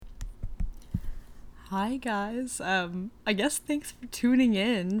Hi guys. I guess thanks for tuning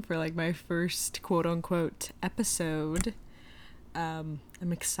in for my first quote unquote episode. I'm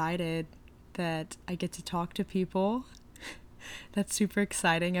excited that I get to talk to people. That's super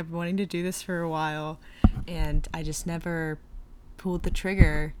exciting. I've been wanting to do this for a while and I just never pulled the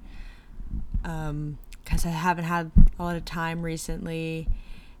trigger because I haven't had a lot of time recently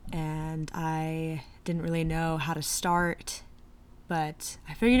and I didn't really know how to start. But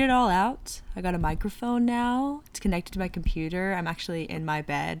I figured it all out. I got a microphone now. It's connected to my computer. I'm actually in my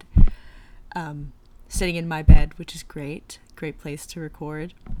bed, sitting in my bed, which is great. Great place to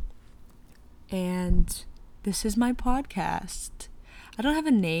record. And this is my podcast. I don't have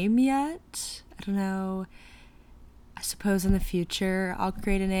a name yet. I don't know. I suppose in the future I'll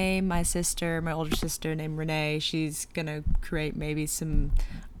create a name. My older sister named Renee, she's gonna create maybe some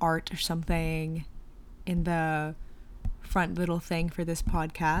art or something in the front little thing for this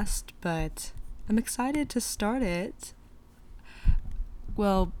podcast, but I'm excited to start it.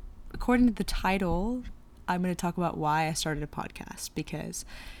 Well, according to the title, I'm going to talk about why I started a podcast, because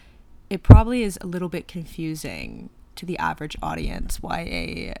it probably is a little bit confusing to the average audience why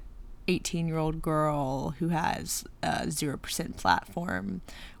a 18-year-old girl who has a 0% platform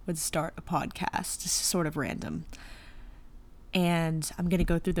would start a podcast. It's sort of random. And I'm going to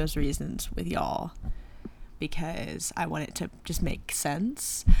go through those reasons with y'all, because I want it to just make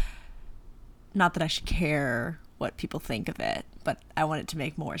sense. Not that I should care what people think of it, but I want it to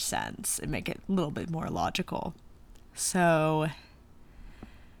make more sense and make it a little bit more logical. So,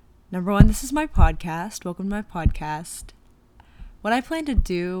 number one, this is my podcast. Welcome to my podcast. What I plan to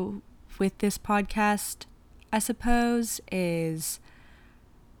do with this podcast, I suppose, is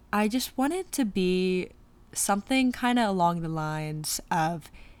I just want it to be something kind of along the lines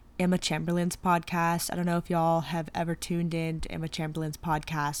of Emma Chamberlain's podcast. I don't know if y'all have ever tuned in to Emma Chamberlain's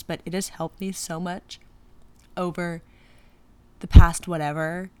podcast, but it has helped me so much over the past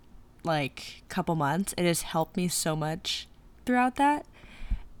couple months. It has helped me so much throughout that.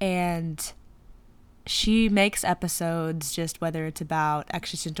 And she makes episodes, just whether it's about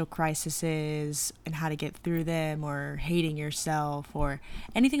existential crises and how to get through them, or hating yourself, or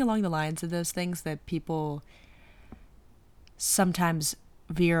anything along the lines of those things that people sometimes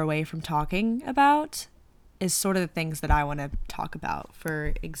veer away from talking about, is sort of the things that I want to talk about.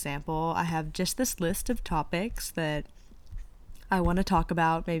 For example, I have just this list of topics that I want to talk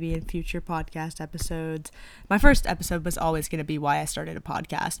about maybe in future podcast episodes. My first episode was always going to be why I started a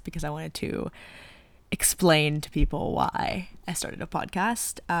podcast, because I wanted to explain to people why I started a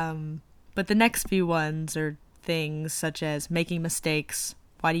podcast. But the next few ones are things such as making mistakes,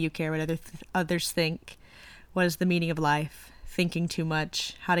 why do you care what others think, what is the meaning of life, thinking too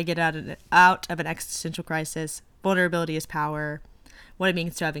much, how to get out of an existential crisis, vulnerability is power, what it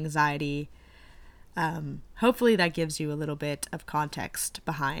means to have anxiety. Hopefully that gives you a little bit of context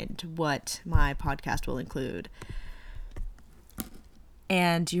behind what my podcast will include.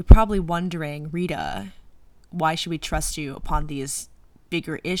 And you're probably wondering, Rita, why should we trust you upon these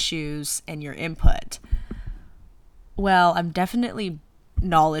bigger issues and your input? Well, I'm definitely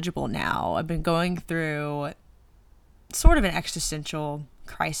knowledgeable now. I've been going through sort of an existential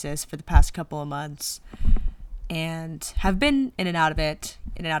crisis for the past couple of months and have been in and out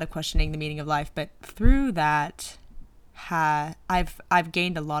of questioning the meaning of life. But through that, I've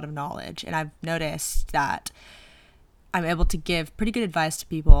gained a lot of knowledge, and I've noticed that I'm able to give pretty good advice to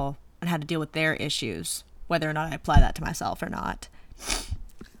people on how to deal with their issues, whether or not I apply that to myself or not.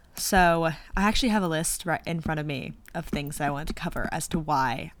 So I actually have a list right in front of me of things that I want to cover as to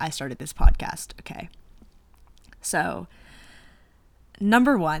why I started this podcast. Okay. So,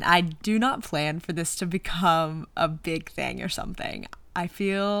 number one, I do not plan for this to become a big thing or something. I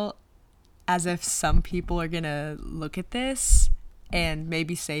feel as if some people are going to look at this and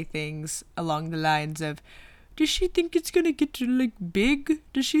maybe say things along the lines of, does she think it's going to get big?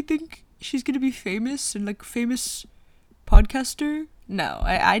 Does she think she's going to be famous and famous podcaster? No,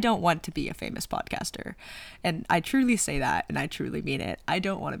 I don't want to be a famous podcaster. And I truly say that, and I truly mean it. I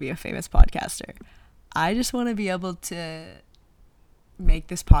don't want to be a famous podcaster. I just want to be able to make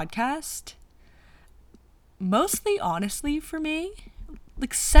this podcast mostly honestly for me,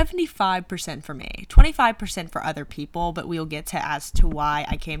 75% for me, 25% for other people, but we'll get to as to why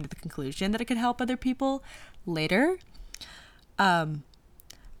I came to the conclusion that it could help other people later.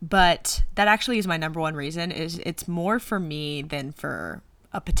 But that actually is my number one reason. Is it's more for me than for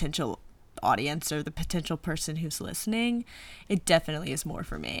a potential audience or the potential person who's listening. It definitely is more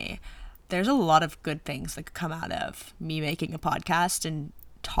for me. There's a lot of good things that could come out of me making a podcast and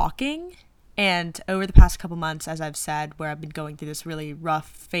talking. And over the past couple months, as I've said, where I've been going through this really rough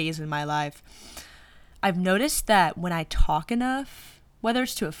phase in my life, I've noticed that when I talk enough, whether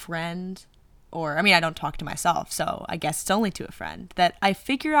it's to a friend or, I don't talk to myself, so I guess it's only to a friend, that I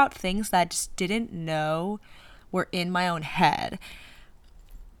figure out things that I just didn't know were in my own head.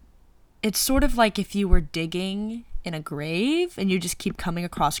 It's sort of like if you were digging in a grave and you just keep coming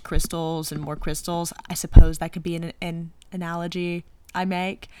across crystals and more crystals. I suppose that could be an analogy I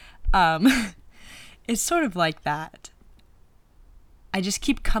make. It's sort of like that. I just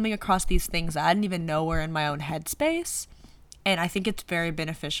keep coming across these things that I didn't even know were in my own headspace. And I think it's very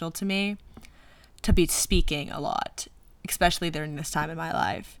beneficial to me to be speaking a lot, especially during this time in my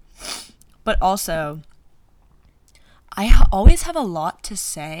life. But also, I always have a lot to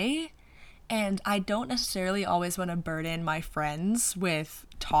say, and I don't necessarily always want to burden my friends with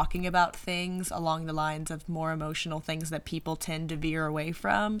talking about things along the lines of more emotional things that people tend to veer away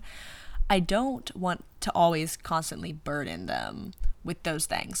from. I don't want to always constantly burden them with those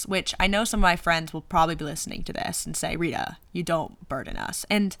things, which I know some of my friends will probably be listening to this and say, Rita, you don't burden us.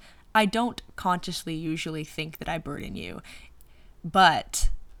 And I don't consciously usually think that I burden you, but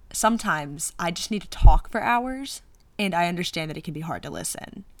sometimes I just need to talk for hours, and I understand that it can be hard to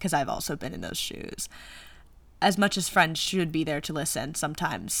listen because I've also been in those shoes. As much as friends should be there to listen,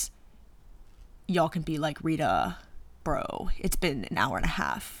 sometimes y'all can be like, Rita, bro, it's been an hour and a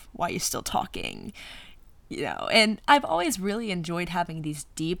half. Why are you still talking? And I've always really enjoyed having these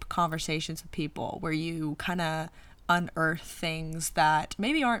deep conversations with people where you kind of unearth things that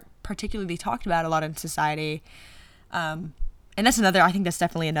maybe aren't particularly talked about a lot in society. And I think that's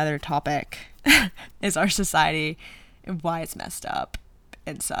definitely another topic is our society and why it's messed up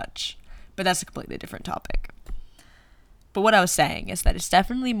and such. But that's a completely different topic. But what I was saying is that it's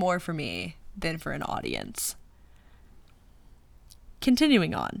definitely more for me than for an audience.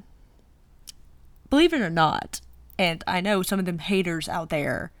 Continuing on. Believe it or not, and I know some of them haters out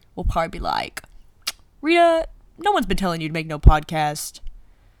there will probably be like, Rita, no one's been telling you to make no podcast.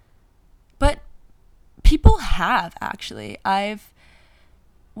 But people have, actually.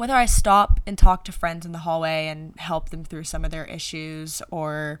 Whether I stop and talk to friends in the hallway and help them through some of their issues,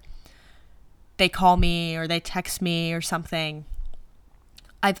 or they call me or they text me or something,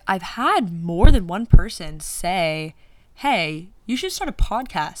 I've had more than one person say, hey, you should start a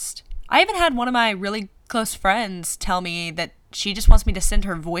podcast. I even had one of my really close friends tell me that she just wants me to send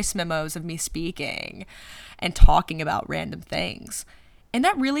her voice memos of me speaking and talking about random things. And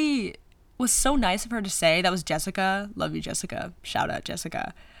that really was so nice of her to say. That was Jessica. Love you, Jessica. Shout out,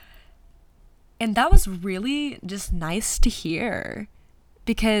 Jessica. And that was really just nice to hear,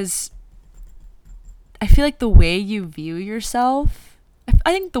 because I feel like the way you view yourself,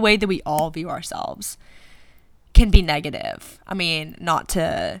 I think the way that we all view ourselves can be negative. Not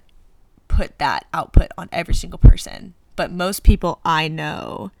to put that output on every single person, but most people I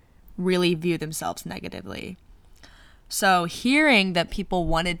know really view themselves negatively. So hearing that people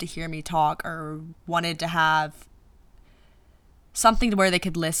wanted to hear me talk or wanted to have something to where they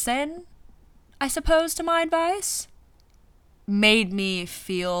could listen, I suppose, to my advice, made me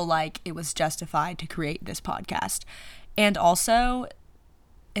feel like it was justified to create this podcast. And also,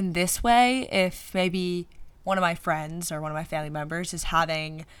 in this way, if maybe one of my friends or one of my family members is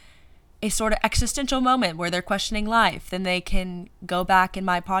having a sort of existential moment where they're questioning life, then they can go back in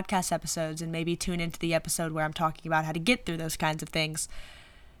my podcast episodes and maybe tune into the episode where I'm talking about how to get through those kinds of things.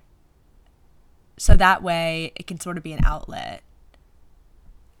 So that way it can sort of be an outlet.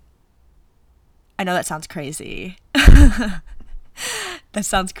 I know that sounds crazy. That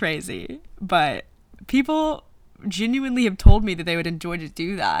sounds crazy, but people genuinely have told me that they would enjoy to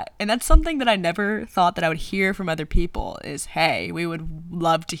do that. And that's something that I never thought that I would hear from other people is, hey, we would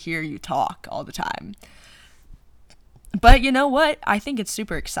love to hear you talk all the time. But you know what? I think it's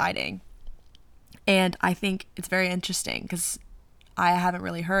super exciting. And I think it's very interesting because I haven't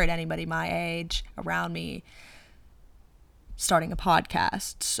really heard anybody my age around me starting a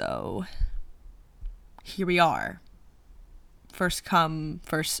podcast. So here we are. First come,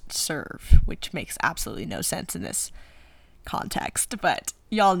 first serve, which makes absolutely no sense in this context, but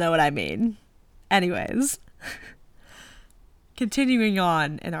y'all know what I mean. Anyways, continuing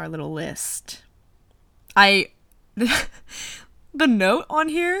on in our little list. The note on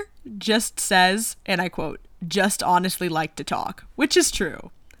here just says, and I quote, just honestly like to talk, which is true.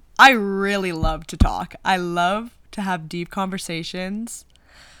 I really love to talk. I love to have deep conversations.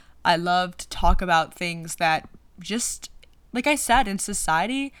 I love to talk about things that just, like I said, in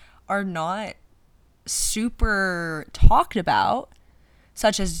society are not super talked about,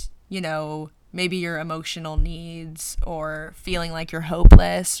 such as, maybe your emotional needs or feeling like you're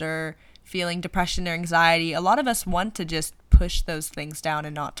hopeless or feeling depression or anxiety. A lot of us want to just push those things down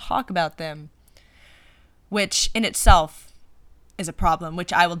and not talk about them. which in itself is a problem,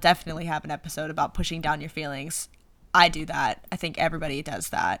 which I will definitely have an episode about pushing down your feelings. I do that. I think everybody does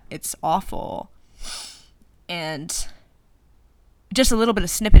that. It's awful. And just a little bit of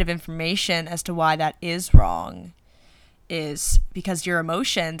snippet of information as to why that is wrong is because your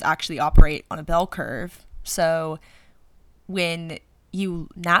emotions actually operate on a bell curve. So when you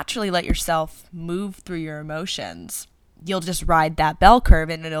naturally let yourself move through your emotions, you'll just ride that bell curve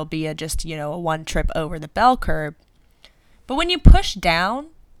and it'll be a one trip over the bell curve. But when you push down,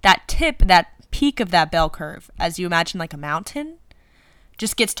 that peak of that bell curve, as you imagine like a mountain,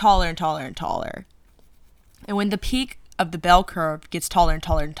 just gets taller and taller and taller. And when the peak of the bell curve gets taller and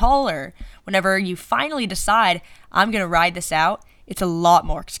taller and taller, whenever you finally decide, I'm going to ride this out, it's a lot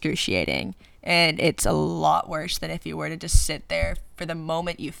more excruciating. And it's a lot worse than if you were to just sit there for the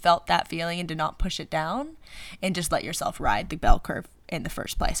moment you felt that feeling and did not push it down and just let yourself ride the bell curve in the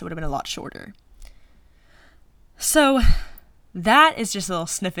first place. It would have been a lot shorter. So that is just a little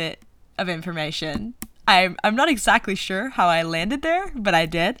snippet of information. I'm not exactly sure how I landed there, but I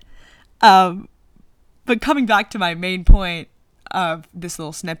did. But coming back to my main point of this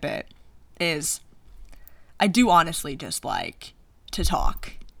little snippet is I do honestly just like to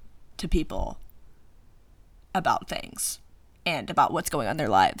talk to people about things and about what's going on in their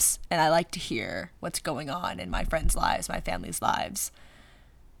lives. And I like to hear what's going on in my friends' lives, my family's lives,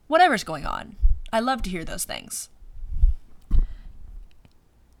 whatever's going on. I love to hear those things.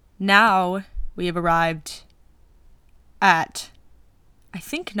 Now we have arrived at, I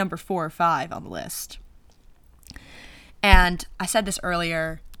think, number 4 or 5 on the list. And I said this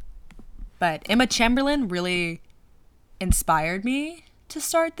earlier, but Emma Chamberlain really inspired me to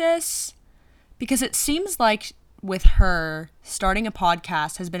start this because it seems like with her, starting a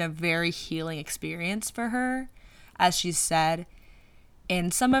podcast has been a very healing experience for her. As she's said in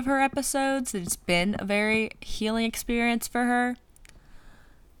some of her episodes, it's been a very healing experience for her.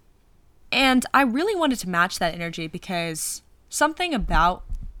 And I really wanted to match that energy because something about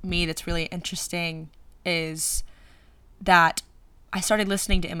me that's really interesting is that I started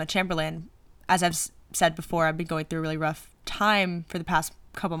listening to Emma Chamberlain. As I've said before, I've been going through a really rough time for the past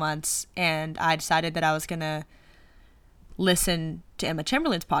couple months, and I decided that I was going to listen to Emma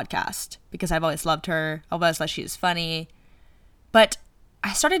Chamberlain's podcast because I've always loved her. I've always thought she is funny. But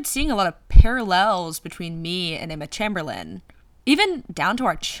I started seeing a lot of parallels between me and Emma Chamberlain, even down to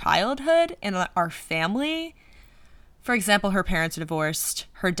our childhood and our family. For example, her parents are divorced.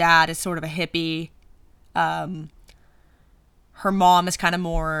 Her dad is sort of a hippie. Her mom is kind of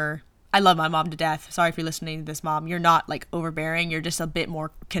more, I love my mom to death. Sorry if you're listening to this, Mom. You're not like overbearing. You're just a bit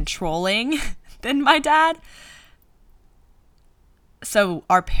more controlling than my dad. So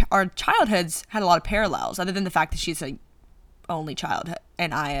our childhoods had a lot of parallels, other than the fact that she's an only child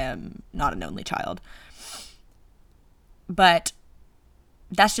and I am not an only child. But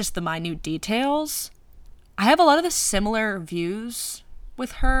that's just the minute details. I have a lot of the similar views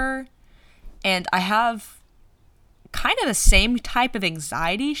with her, and I have kind of the same type of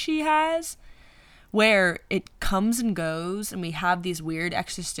anxiety she has, where it comes and goes, and we have these weird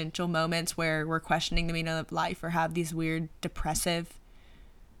existential moments where we're questioning the meaning of life or have these weird depressive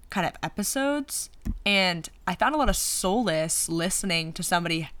kind of episodes. And I found a lot of solace listening to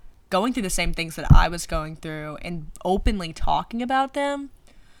somebody going through the same things that I was going through and openly talking about them.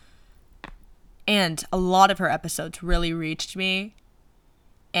 And a lot of her episodes really reached me,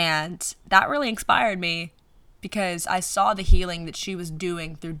 and that really inspired me because I saw the healing that she was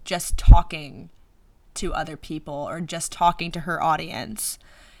doing through just talking to other people or just talking to her audience.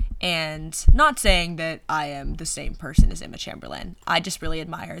 And not saying that I am the same person as Emma Chamberlain. I just really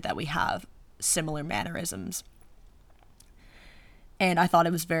admire that we have similar mannerisms. And I thought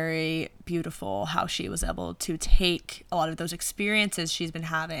it was very beautiful how she was able to take a lot of those experiences she's been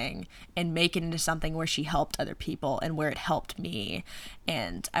having and make it into something where she helped other people and where it helped me.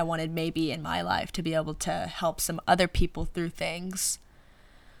 And I wanted maybe in my life to be able to help some other people through things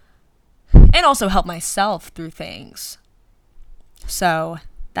and also help myself through things. So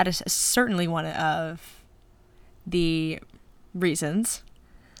that is certainly one of the reasons.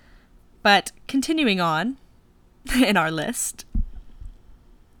 But continuing on in our list,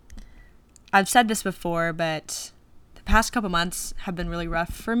 I've said this before, but the past couple months have been really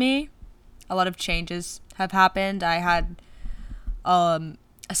rough for me. A lot of changes have happened. I had a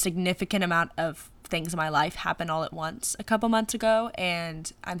significant amount of things in my life happen all at once a couple months ago,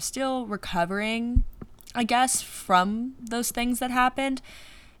 and I'm still recovering, I guess, from those things that happened.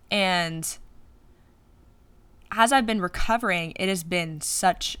 And as I've been recovering, it has been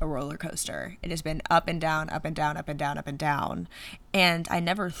such a roller coaster. It has been up and down, up and down, up and down, up and down. And I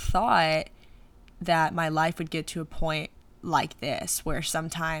never thought that my life would get to a point like this, where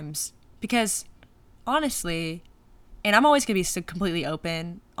sometimes, because honestly, and I'm always going to be so completely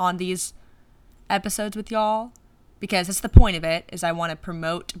open on these episodes with y'all, because that's the point of it, is I want to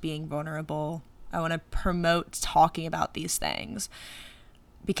promote being vulnerable. I want to promote talking about these things,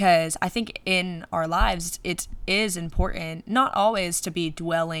 because I think in our lives it is important not always to be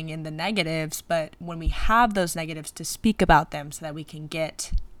dwelling in the negatives, but when we have those negatives, to speak about them so that we can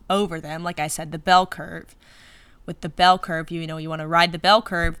get over them. Like I said, the bell curve. With the bell curve, you want to ride the bell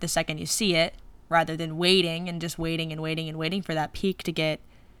curve the second you see it, rather than waiting and just waiting and waiting and waiting for that peak to get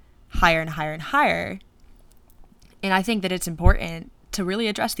higher and higher and higher. And I think that it's important to really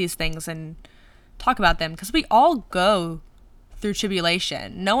address these things and talk about them, because we all go through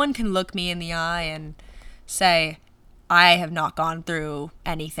tribulation. No one can look me in the eye and say, I have not gone through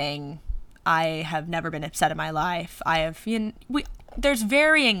anything. I have never been upset in my life. There's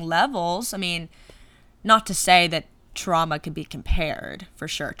varying levels. I mean, not to say that trauma could be compared, for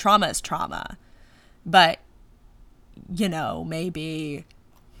sure. Trauma is trauma. But, maybe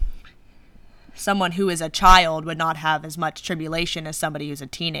someone who is a child would not have as much tribulation as somebody who's a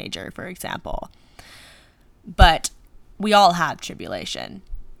teenager, for example. But we all have tribulation,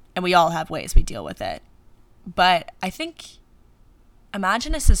 and we all have ways we deal with it. But I think,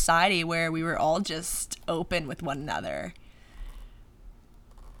 imagine a society where we were all just open with one another,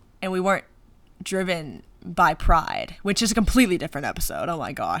 and we weren't driven by pride, which is a completely different episode. Oh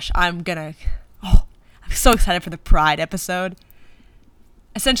my gosh, I'm so excited for the pride episode.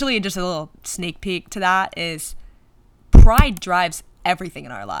 Essentially, just a little sneak peek to that is, pride drives everything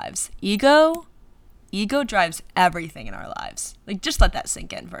in our lives. Ego drives everything in our lives. Like, just let that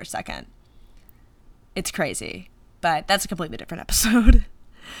sink in for a second. It's crazy, but that's a completely different episode.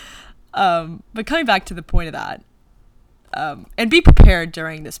 But coming back to the point of that, and be prepared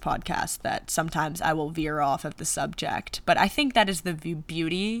during this podcast that sometimes I will veer off of the subject. But I think that is the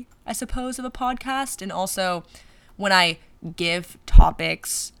beauty, I suppose, of a podcast. And also, when I give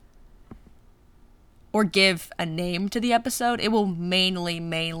topics or give a name to the episode, it will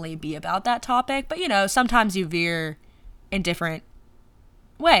mainly be about that topic. But, sometimes you veer in different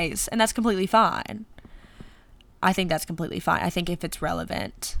ways, and that's completely fine. I think that's completely fine. I think if it's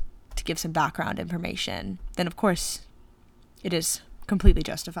relevant to give some background information, then of course it is completely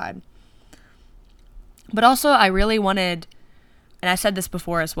justified. But also, I really wanted, and I said this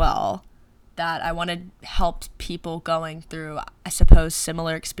before as well, that I wanted to help people going through, I suppose,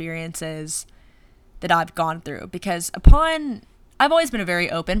 similar experiences that I've gone through. Because I've always been a very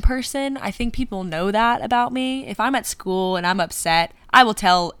open person. I think people know that about me. If I'm at school and I'm upset, I will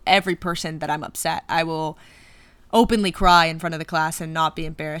tell every person that I'm upset. I will openly cry in front of the class and not be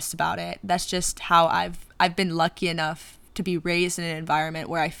embarrassed about it. That's just how I've been lucky enough to be raised in an environment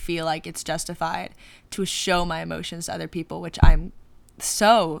where I feel like it's justified to show my emotions to other people, which I'm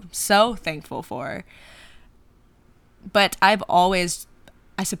so thankful for. But I've always,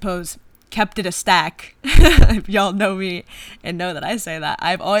 I suppose, kept it a stack. If y'all know me and know that I say that,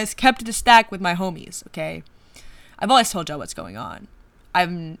 I've always kept it a stack with my homies, okay? I've always told y'all what's going on.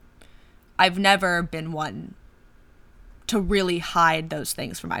 I've never been one to really hide those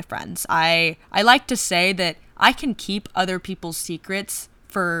things from my friends. I like to say that I can keep other people's secrets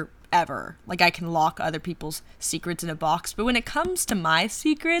forever. Like, I can lock other people's secrets in a box. But when it comes to my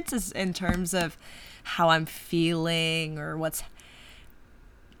secrets, is in terms of how I'm feeling or what's,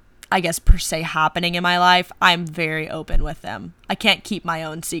 I guess, per se happening in my life, I'm very open with them. I can't keep my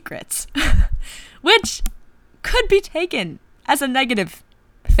own secrets, which could be taken as a negative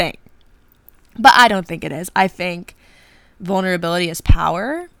thing. But I don't think it is. I think vulnerability is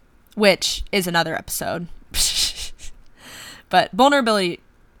power, which is another episode. But vulnerability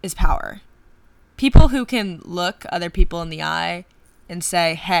is power. People who can look other people in the eye and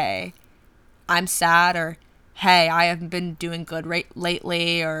say, hey, I'm sad, or hey, I haven't been doing good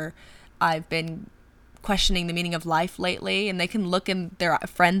lately, or I've been questioning the meaning of life lately, and they can look in their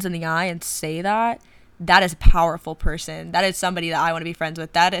friends in the eye and say that is a powerful person. That is somebody that I want to be friends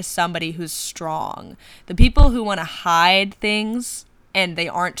with. That is somebody who's strong. The people who want to hide things and they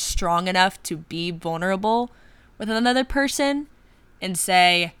aren't strong enough to be vulnerable with another person and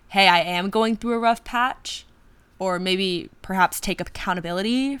say, hey, I am going through a rough patch, or maybe perhaps take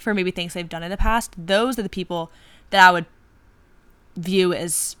accountability for maybe things they've done in the past, those are the people that I would view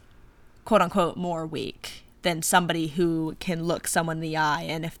as quote unquote more weak than somebody who can look someone in the eye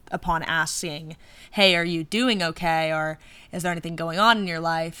and if upon asking, hey, are you doing okay, or is there anything going on in your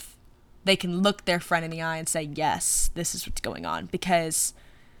life, they can look their friend in the eye and say, yes, this is what's going on. Because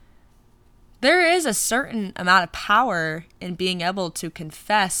there is a certain amount of power in being able to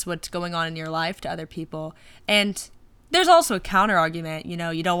confess what's going on in your life to other people. And there's also a counter argument.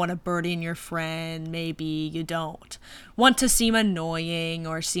 You don't want to burden your friend. Maybe you don't want to seem annoying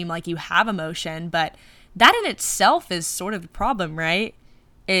or seem like you have emotion. But that in itself is sort of a problem, right?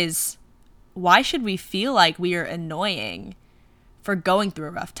 Is why should we feel like we are annoying for going through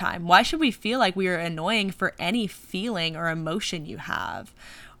a rough time? Why should we feel like we are annoying for any feeling or emotion you have?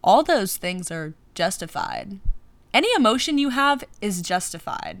 All those things are justified. Any emotion you have is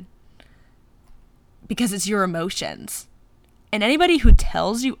justified because it's your emotions. And anybody who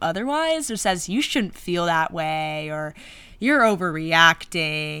tells you otherwise or says you shouldn't feel that way or you're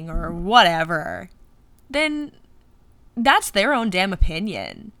overreacting or whatever, then that's their own damn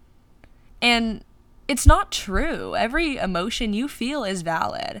opinion. And it's not true. Every emotion you feel is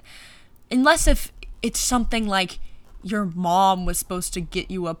valid. Unless if it's something like your mom was supposed to get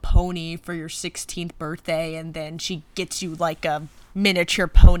you a pony for your 16th birthday and then she gets you like a miniature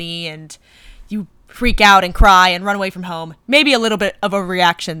pony and you freak out and cry and run away from home. Maybe a little bit of a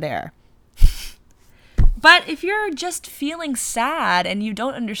reaction there. But if you're just feeling sad and you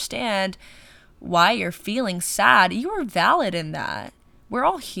don't understand why you're feeling sad, you are valid in that. We're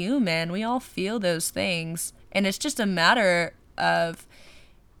all human. We all feel those things. And it's just a matter of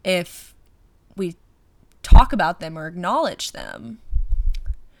if we talk about them or acknowledge them.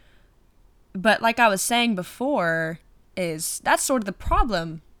 But like I was saying before, that's sort of the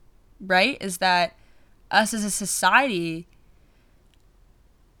problem, right? Is that us as a society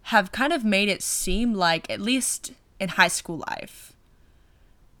have kind of made it seem like, at least in high school life,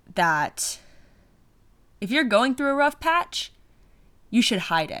 that if you're going through a rough patch, you should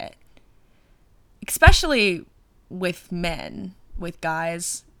hide it. Especially with men, with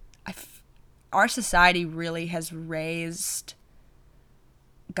guys. Our society really has raised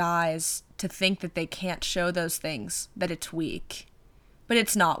guys to think that they can't show those things, that it's weak. But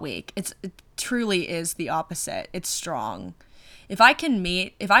it's not weak. It truly is the opposite. It's strong. If I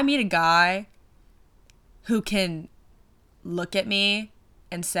meet a guy who can look at me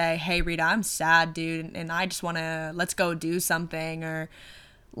and say, hey, Rita, I'm sad, dude, and I just want to, let's go do something, or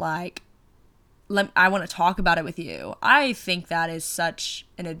like, I want to talk about it with you. I think that is such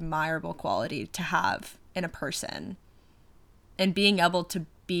an admirable quality to have in a person. And being able to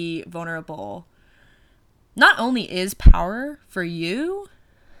be vulnerable not only is power for you,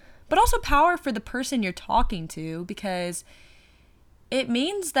 but also power for the person you're talking to, because it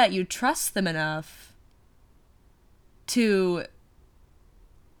means that you trust them enough to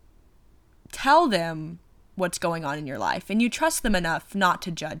tell them what's going on in your life, and you trust them enough not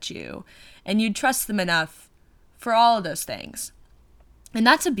to judge you, and you trust them enough for all of those things. And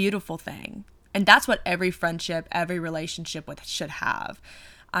that's a beautiful thing. And that's what every friendship, every relationship should have.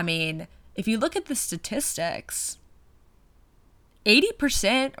 I mean, if you look at the statistics,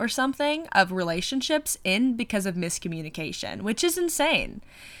 80% or something of relationships end because of miscommunication, which is insane.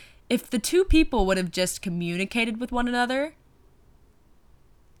 If the two people would have just communicated with one another,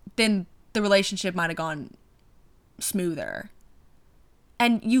 then the relationship might have gone smoother.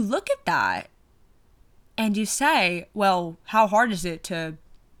 And you look at that and you say, well, how hard is it to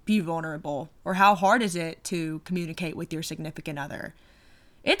be vulnerable? Or how hard is it to communicate with your significant other?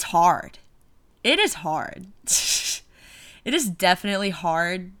 It's hard. It is hard. It is definitely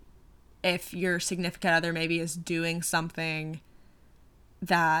hard if your significant other maybe is doing something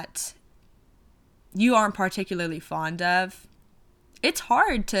that you aren't particularly fond of. It's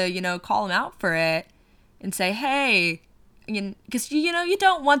hard to, call them out for it and say, hey, because, you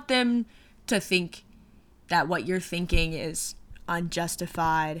don't want them to think that what you're thinking is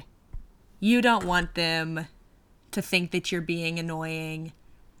unjustified. You don't want them to think that you're being annoying.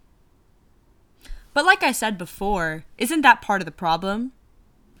 But like I said before, isn't that part of the problem?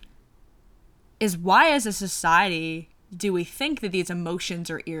 Is why as a society do we think that these emotions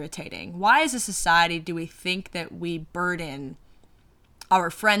are irritating? Why as a society do we think that we burden our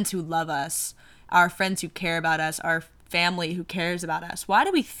friends who love us, our friends who care about us, our family who cares about us? Why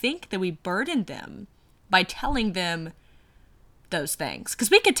do we think that we burden them by telling them those things?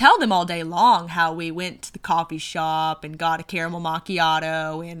 Because we could tell them all day long how we went to the coffee shop and got a caramel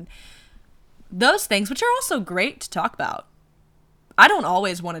macchiato and those things, which are also great to talk about. I don't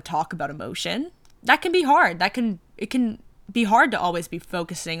always want to talk about emotion. That can be hard. It can be hard to always be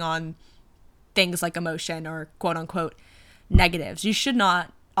focusing on things like emotion or quote unquote negatives. You should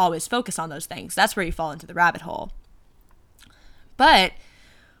not always focus on those things. That's where you fall into the rabbit hole. But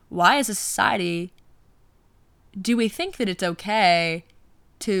why as a society do we think that it's okay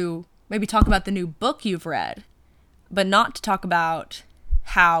to maybe talk about the new book you've read, but not to talk about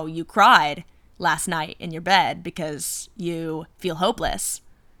how you cried last night in your bed because you feel hopeless.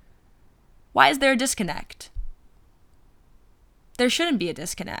 Why is there a disconnect? There shouldn't be a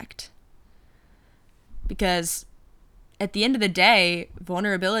disconnect. Because at the end of the day,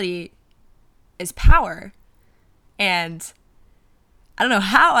 vulnerability is power. And I don't know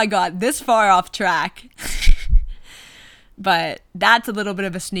how I got this far off track. But that's a little bit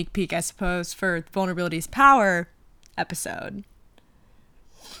of a sneak peek, I suppose, for Vulnerability is Power episode.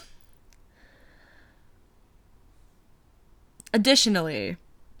 Additionally,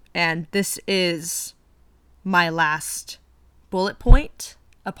 and this is my last bullet point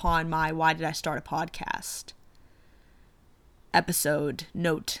upon my Why Did I Start a Podcast episode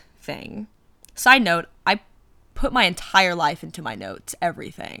note thing. Side note, I put my entire life into my notes.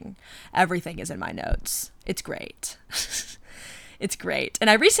 Everything is in my notes. It's great. It's great. And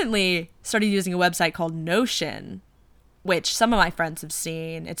I recently started using a website called Notion, which some of my friends have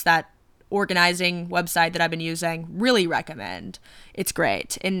seen. It's that organizing website that I've been using. Really recommend. It's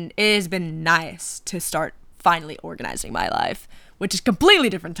great. And it has been nice to start finally organizing my life, which is a completely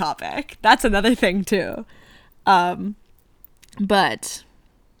different topic. That's another thing too. But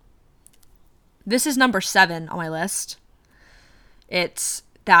this is number 7 on my list. It's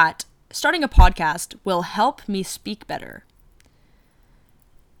that starting a podcast will help me speak better.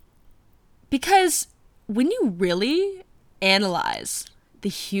 Because when you really analyze the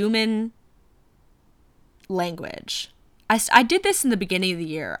human language, I did this in the beginning of the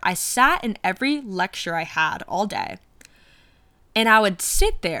year. I sat in every lecture I had all day, and I would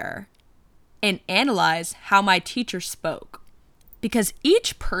sit there and analyze how my teacher spoke. Because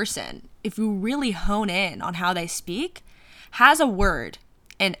each person, if you really hone in on how they speak, has a word.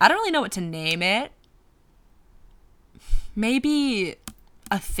 And I don't really know what to name it. Maybe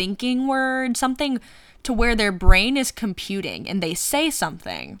a thinking word, something to where their brain is computing and they say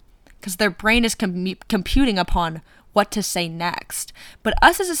something because their brain is computing upon what to say next. But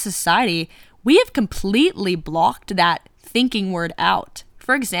us as a society, we have completely blocked that thinking word out.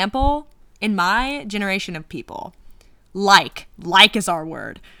 For example, in my generation of people, like is our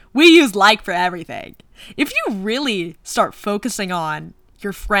word. We use like for everything. If you really start focusing on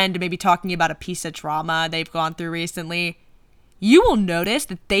your friend maybe talking about a piece of trauma they've gone through recently, you will notice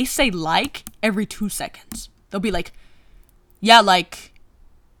that they say like every 2 seconds. They'll be like, yeah, like,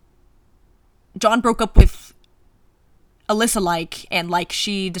 John broke up with Alyssa, like, and, like,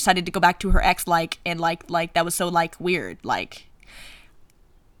 she decided to go back to her ex, like, and, like, that was so, like, weird, like.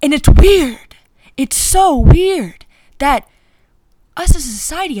 And it's weird. It's so weird that us as a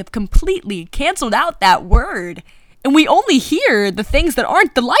society have completely canceled out that word, and we only hear the things that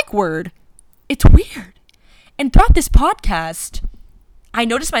aren't the like word. It's weird. And throughout this podcast, I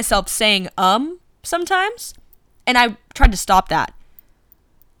noticed myself saying sometimes, and I tried to stop that.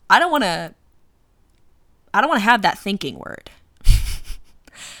 I don't want to have that thinking word.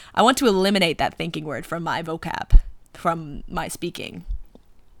 I want to eliminate that thinking word from my vocab, from my speaking.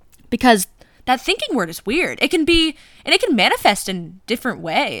 Because that thinking word is weird. It can manifest in different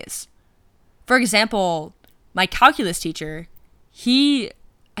ways. For example, my calculus teacher, I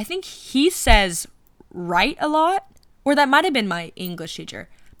think he says right a lot, or that might have been my English teacher.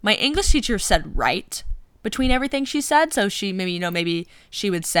 My English teacher said right between everything she said, so maybe she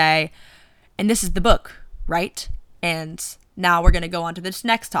would say, and this is the book, right? And now we're going to go on to this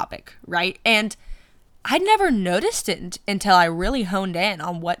next topic, right? And I'd never noticed it until I really honed in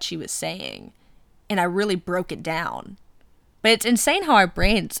on what she was saying, and I really broke it down. But it's insane how our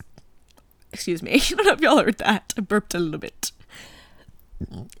brains, excuse me, I don't know if y'all heard that, I burped a little bit.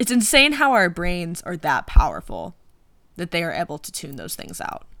 It's insane how our brains are that powerful that they are able to tune those things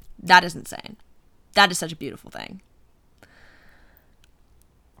out. That is insane. That is such a beautiful thing.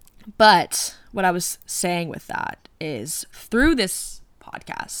 But what I was saying with that is through this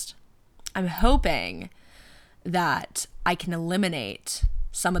podcast, I'm hoping that I can eliminate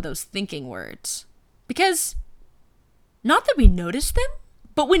some of those thinking words. Because not that we notice them,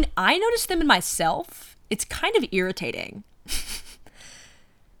 but when I notice them in myself, it's kind of irritating.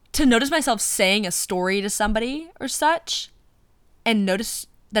 To notice myself saying a story to somebody or such, and notice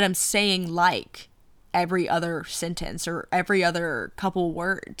that I'm saying like every other sentence or every other couple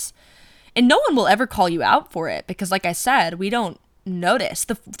words. And no one will ever call you out for it because, like I said, we don't notice.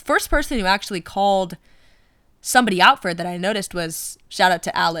 The first person who actually called somebody out for it that I noticed was, shout out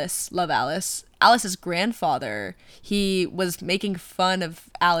to Alice, love Alice, Alice's grandfather. He was making fun of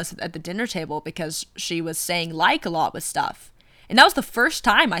Alice at the dinner table because she was saying like a lot with stuff. And that was the first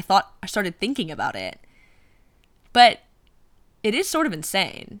time I started thinking about it. But it is sort of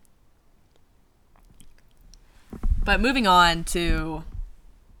insane. But moving on to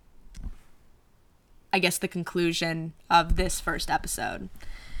I guess, the conclusion of this first episode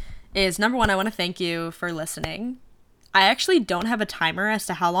is, number one, I want to thank you for listening. I actually don't have a timer as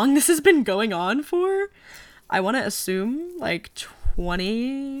to how long this has been going on for. I want to assume like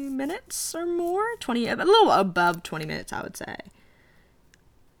 20 minutes or more. A little above 20 minutes, I would say.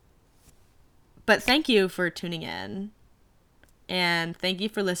 But thank you for tuning in. And thank you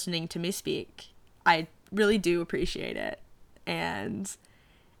for listening to me speak. I really do appreciate it. And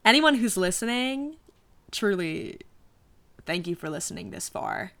anyone who's listening, truly, thank you for listening this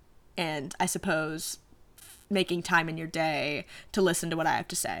far. And I suppose making time in your day to listen to what I have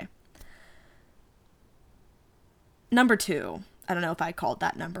to say. Number two, I don't know if I called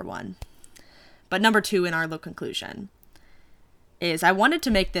that number one, but number two in our little conclusion is I wanted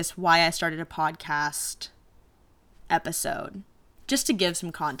to make this why I started a podcast episode, just to give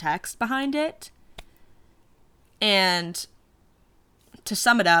some context behind it. And to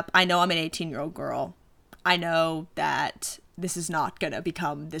sum it up, I know I'm an 18-year-old girl. I know that this is not going to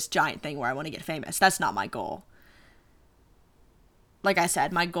become this giant thing where I want to get famous. That's not my goal. Like I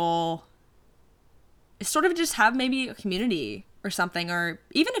said, my goal is sort of just have maybe a community or something, or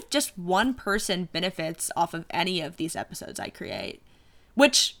even if just one person benefits off of any of these episodes I create,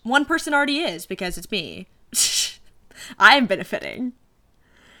 which one person already is because it's me. I am benefiting.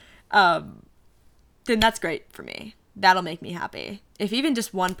 Then that's great for me. That'll make me happy. If even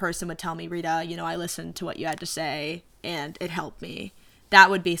just one person would tell me, Rita, I listened to what you had to say and it helped me, that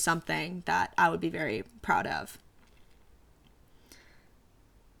would be something that I would be very proud of.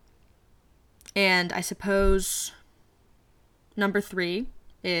 And I suppose number three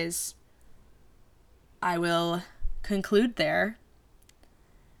is I will conclude there.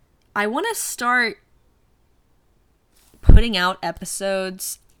 I want to start putting out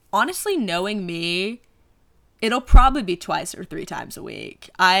episodes, honestly, knowing me, it'll probably be twice or three times a week.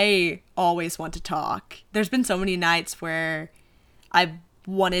 I always want to talk. There's been so many nights where I've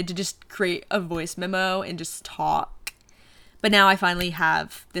wanted to just create a voice memo and just talk. But now I finally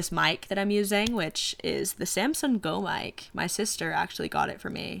have this mic that I'm using, which is the Samsung Go mic. My sister actually got it for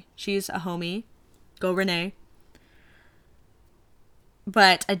me. She's a homie. Go Renee.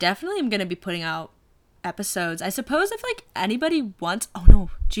 But I definitely am going to be putting out episodes. I suppose if anybody wants... Oh no,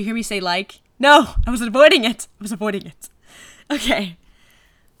 did you hear me say like? No, I was avoiding it. Okay.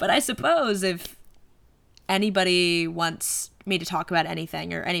 But I suppose if anybody wants me to talk about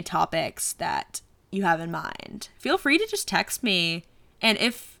anything or any topics that you have in mind, feel free to just text me. And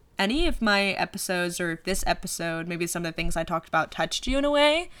if any of my episodes or if this episode, maybe some of the things I talked about touched you in a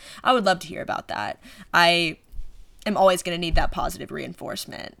way, I would love to hear about that. I am always going to need that positive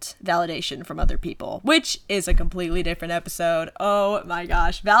reinforcement, validation from other people, which is a completely different episode. Oh my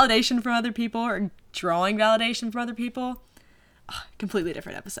gosh. Validation from other people or drawing validation from other people. Completely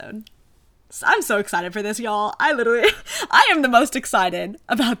different episode. I'm so excited for this, y'all. I am the most excited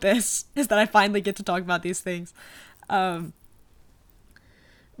about this, is that I finally get to talk about these things.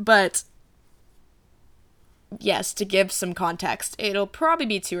 But yes, to give some context, it'll probably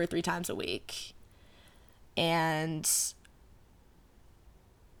be 2 or 3 times a week. And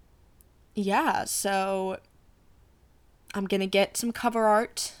yeah, so I'm gonna get some cover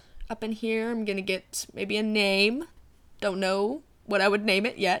art up in here. I'm gonna get maybe a name. Don't know what I would name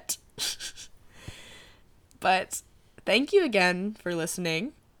it yet. But thank you again for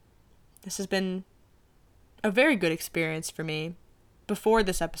listening. This has been a very good experience for me. Before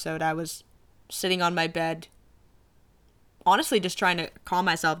this episode, I was sitting on my bed, honestly just trying to calm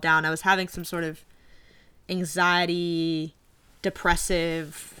myself down. I was having some sort of anxiety,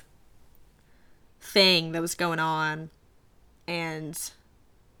 depressive thing that was going on, and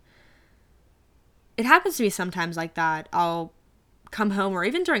it happens to me sometimes like that. I'll come home, or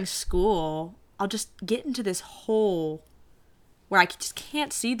even during school, I'll just get into this hole where I just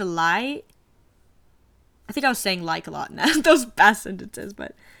can't see the light. I think I was saying like a lot in those past sentences,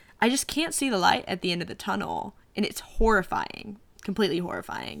 but I just can't see the light at the end of the tunnel, and it's horrifying, completely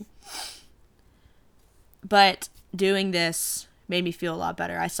horrifying. But doing this made me feel a lot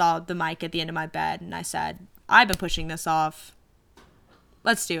better. I saw the mic at the end of my bed, and I said, I've been pushing this off.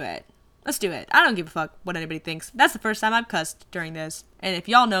 Let's do it. I don't give a fuck what anybody thinks. That's the first time I've cussed during this. And if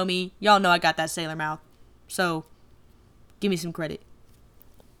y'all know me, y'all know I got that sailor mouth. So, give me some credit.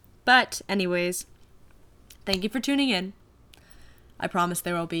 But, anyways, thank you for tuning in. I promise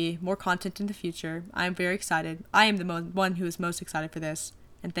there will be more content in the future. I am very excited. I am the one who is most excited for this.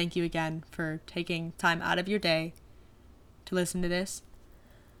 And thank you again for taking time out of your day to listen to this.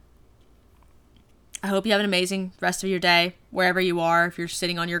 I hope you have an amazing rest of your day, wherever you are. If you're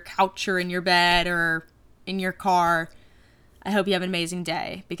sitting on your couch or in your bed or in your car, I hope you have an amazing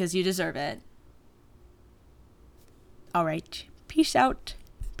day, because you deserve it. All right. Peace out.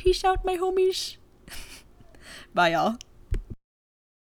 Peace out, my homies. Bye, y'all.